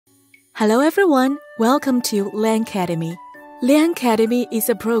Hello everyone, welcome to Liancademy. Liancademy is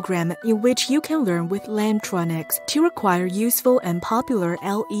a program in which you can learn with LianTronics to acquire useful and popular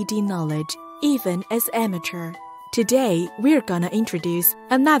LED knowledge, even as amateur. Today, we're gonna introduce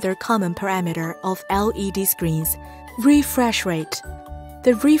another common parameter of LED screens, refresh rate.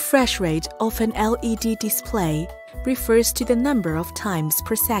 The refresh rate of an LED display refers to the number of times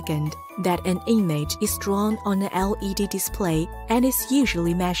per second that an image is drawn on an LED display and is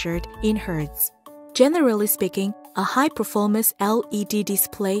usually measured in hertz. Generally speaking, a high-performance LED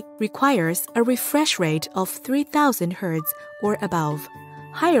display requires a refresh rate of 3000 Hz or above.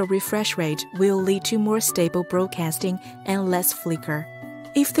 Higher refresh rate will lead to more stable broadcasting and less flicker.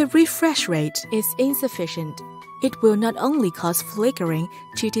 If the refresh rate is insufficient, it will not only cause flickering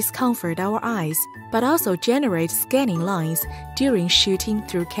to discomfort our eyes, but also generate scanning lines during shooting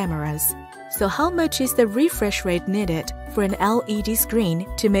through cameras. So how much is the refresh rate needed for an LED screen?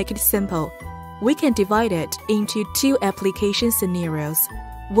 To make it simple, we can divide it into two application scenarios.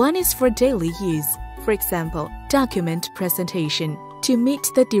 One is for daily use, for example, document presentation. To meet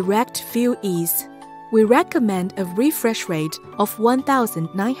the direct view ease, we recommend a refresh rate of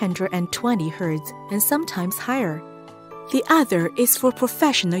 1920 Hz and sometimes higher. The other is for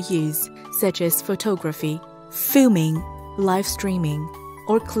professional use, such as photography, filming, live streaming,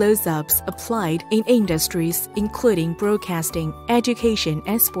 or close-ups applied in industries including broadcasting, education,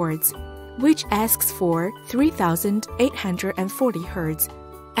 and sports, which asks for 3840 Hz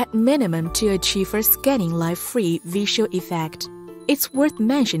at minimum to achieve a scanning line-free visual effect. It's worth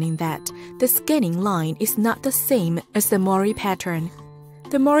mentioning that the scanning line is not the same as the Mori pattern.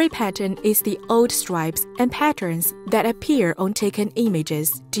 The Mori pattern is the old stripes and patterns that appear on taken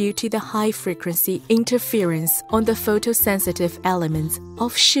images due to the high-frequency interference on the photosensitive elements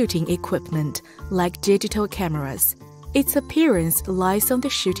of shooting equipment like digital cameras. Its appearance lies on the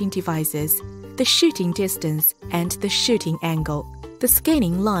shooting devices, the shooting distance, and the shooting angle. The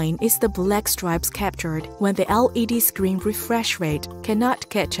scanning line is the black stripes captured when the LED screen refresh rate cannot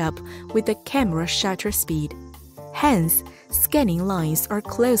catch up with the camera shutter speed. Hence, scanning lines are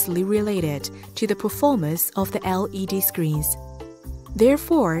closely related to the performance of the LED screens.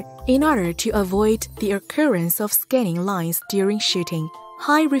 Therefore, in order to avoid the occurrence of scanning lines during shooting,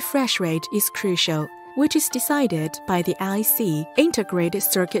 high refresh rate is crucial, which is decided by the IC integrated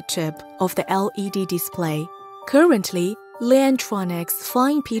circuit chip of the LED display. Currently, LianTronics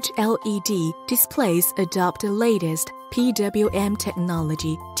fine-pitch LED displays adopt the latest PWM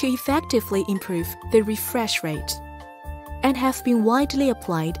technology to effectively improve the refresh rate and have been widely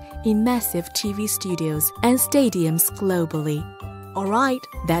applied in massive TV studios and stadiums globally. Alright,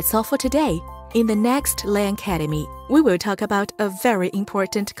 that's all for today. In the next Liancademy, we will talk about a very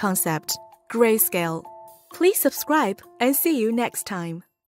important concept, grayscale. Please subscribe and see you next time.